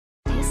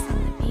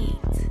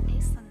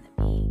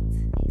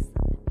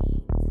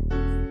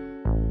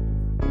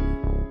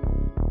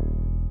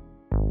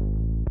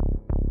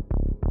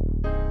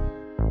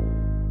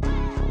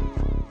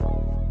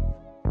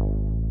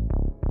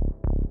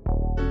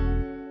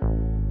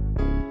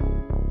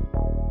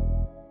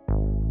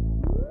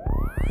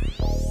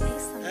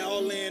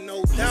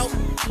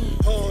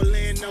All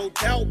in, no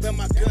doubt, but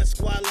my gun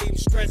squad leave 'em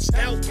stretched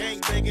out. Gang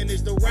banging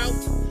is the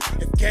route.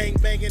 If gang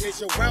banging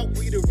is your route,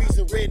 we the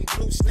reason red and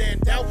blue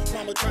stand out.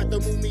 Mama tried to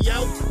move me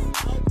out,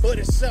 but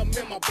it's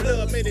something in my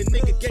blood. Made a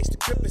nigga gangsta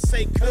grip and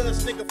say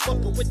cuz, nigga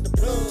fuckin' with the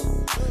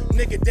plug.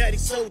 Nigga daddy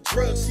sold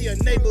drugs, he a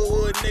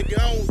neighborhood nigga,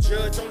 I don't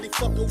judge, only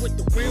fuckin' with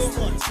the real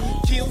ones.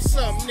 Kill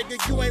some, nigga,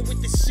 you ain't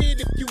with the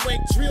shit if you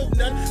ain't drilled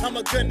none. I'm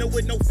a gunner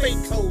with no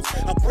fake codes,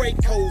 I break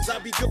codes. I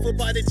be good for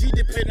by the G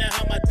depending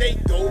how my day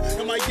go.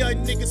 And my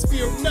young niggas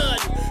feel none.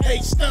 Hey,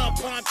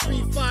 stomp, palm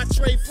tree, 5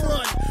 tray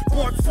front.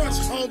 Park fronts,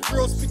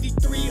 homegirls,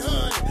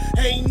 5300.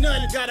 Ain't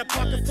none, got a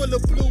pocket full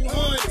of blue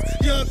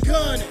hundreds. Young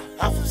gunner,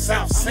 I'm from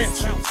South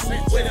Central,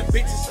 where the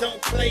bitches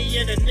don't play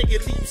and a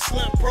nigga leave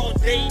slump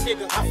broad day,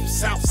 nigga. I'm from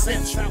South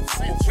Central,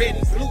 red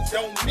and blue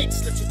don't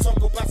mix. Let you talk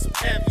about some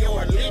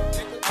caviar lit,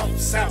 nigga. I'm from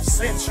South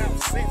Central,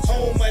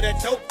 home of the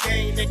dope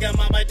game, nigga.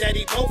 Mama,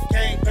 daddy both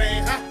gang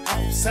bang. I'm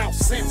from South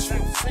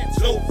Central,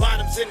 low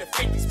bottoms in the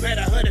 50s,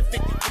 better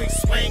 153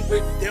 swing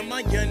with them.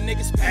 My young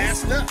niggas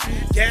passed up,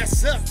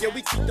 gas up. Yeah,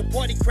 we keep the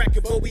party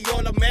cracking, but we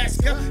all a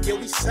mask up. Yeah,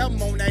 we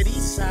something on that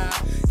east side.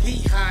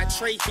 He high,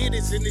 trade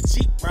hitters in the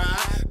Jeep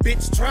ride.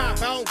 Bitch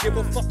drive, I don't give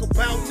a fuck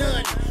about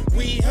none.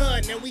 We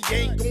hunt and we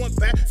ain't going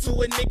back to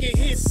a nigga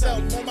hit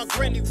something. On my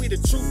granny, we the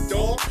truth,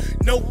 dog.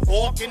 No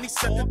bark, and these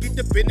suckers get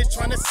the business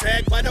tryna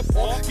sag by the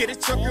park. Get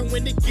it chuckin'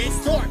 when it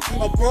gets dark.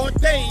 A broad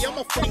day,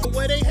 I'ma fuck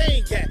where they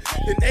hang at.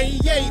 Then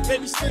AA,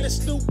 baby, still a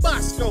Stu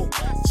Bosco.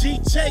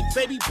 GJ,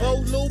 baby, Bo,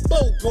 Lil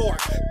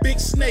Bogart. Big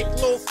Snake,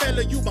 little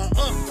fella, you my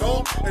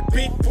dog. And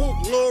Big Poop,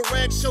 Lil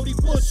Rag, Shorty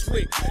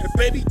Bushwick. And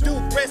baby,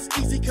 Duke, rest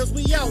easy, cause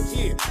we out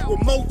here.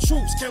 With more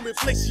troops, can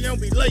replace you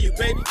and we love you,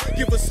 baby.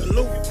 Give us a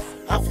salute.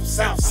 I'm from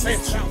South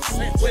Central,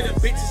 where the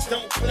bitches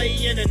don't play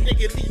and a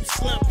nigga leave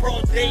slump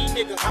broad day,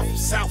 nigga. I'm from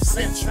South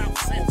Central,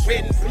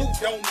 red and blue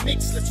don't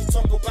mix. Let you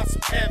talk about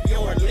some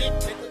caviar lit,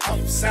 nigga. I'm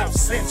from South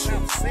Central,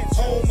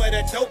 home of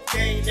the dope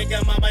game,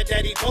 nigga. Mama,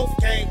 daddy both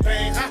gang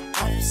bang. I'm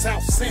from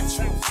South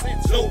Central,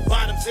 low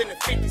bottoms in the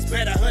 50s,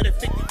 better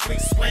 153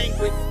 swing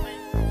with me.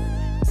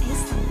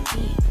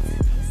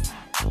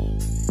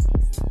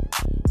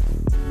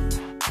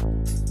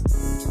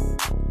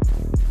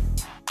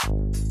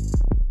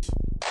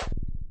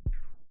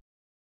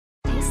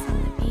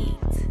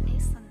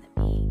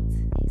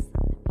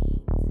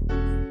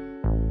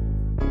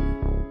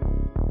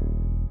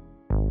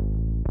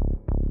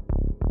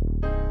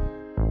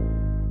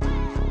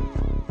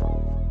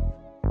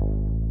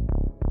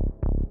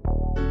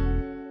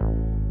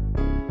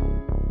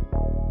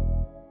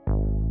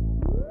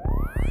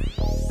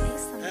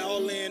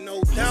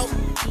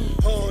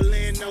 All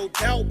in, no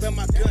doubt, but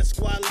my gun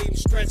squad leave 'em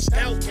stretched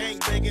out. Gang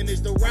banging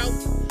is the route.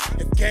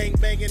 If gang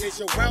banging is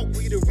your route,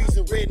 we the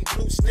reason red and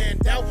blue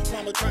stand out.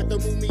 Mama tried to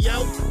move me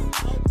out,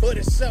 but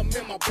it's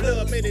something in my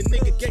blood. Made a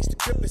nigga gangsta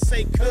grip and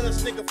say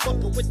cuz, nigga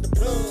fuckin' with the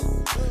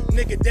plug.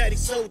 Nigga daddy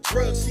sold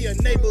drugs, he a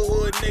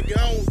neighborhood nigga,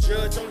 I don't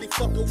judge, only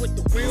fuckin' with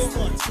the real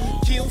ones.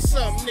 Kill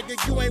some, nigga,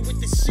 you ain't with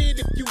the shit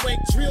if you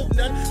ain't drilled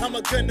none. I'm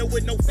a gunner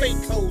with no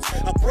fake codes,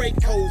 I break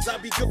codes. I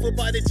be good for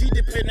by the G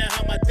depending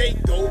how my day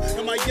go.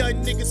 And my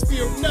young niggas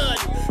feel none.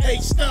 Hey,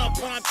 stomp,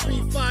 palm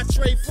tree, 5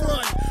 tray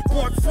front.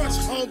 Park fronts,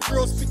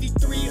 homegirls,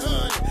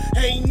 5300.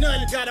 Ain't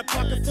none, got a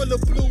pocket full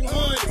of blue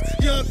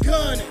hundreds. Young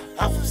gunner,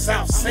 I'm from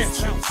South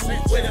Central,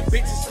 where the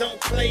bitches don't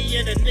play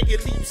and a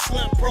nigga leave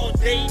slump broad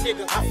day,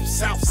 nigga. I'm from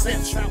South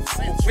Central,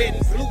 red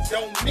and blue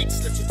don't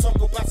mix. Let you talk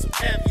about some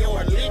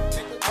caviar lit,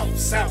 nigga. I'm from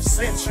South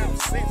Central,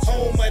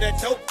 home of the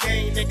dope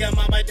game, nigga.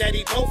 Mama,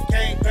 daddy both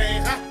gang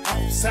bang. I'm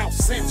from South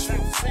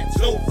Central,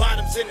 low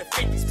bottoms in the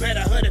 50s,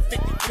 better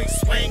 153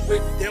 swing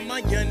with them. My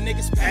young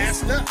niggas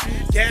passed up,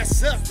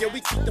 gas up. Yeah,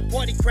 we keep the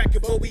party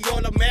cracking, but we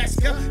all a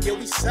mask up. Yeah,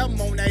 we something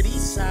on that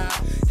east side.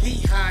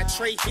 He high,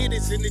 trade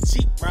hitters in the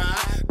Jeep ride.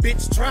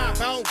 Bitch drive,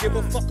 I don't give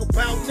a fuck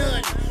about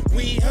none.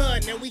 We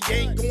hunt and we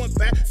ain't going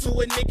back to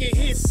a nigga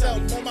hit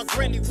something. On my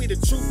granny, we the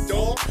truth,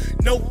 dog.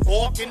 No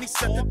bark, and these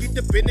suckers get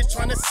the business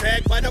tryna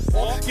sag by the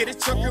park. Get it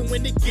chuckin'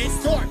 when it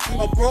gets dark.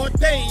 A broad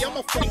day,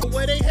 I'ma fuck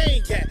where they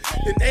hang at.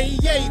 Then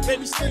AA,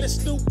 baby, still a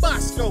Stu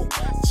Bosco.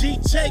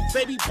 GJ,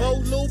 baby, Bo,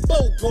 Lil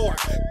Bogart.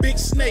 Big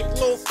Snake,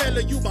 little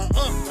fella, you my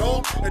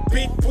dog. And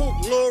Big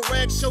Poop, Lil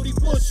Rag, Shorty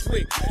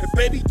Bushwick. And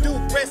baby,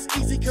 Duke, rest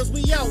easy, cause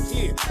we out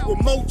here.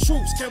 With more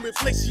troops, can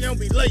replace you and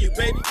we love you,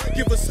 baby.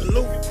 Give us a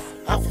salute.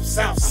 I'm from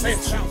South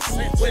Central,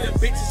 where the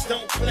bitches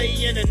don't play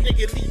and a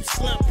nigga leave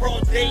slump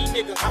broad day,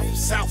 nigga. I'm from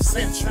South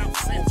Central,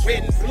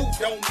 red and blue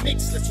don't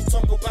mix. Let you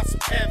talk about some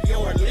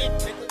caviar lit,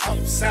 nigga. I'm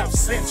from South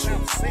Central,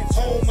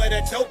 home of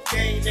the dope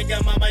game,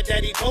 nigga. Mama,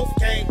 daddy both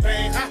gang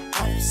bang. I'm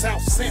from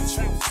South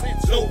Central,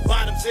 low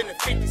bottoms in the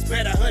 50s,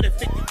 better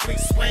 153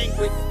 swing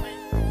with me.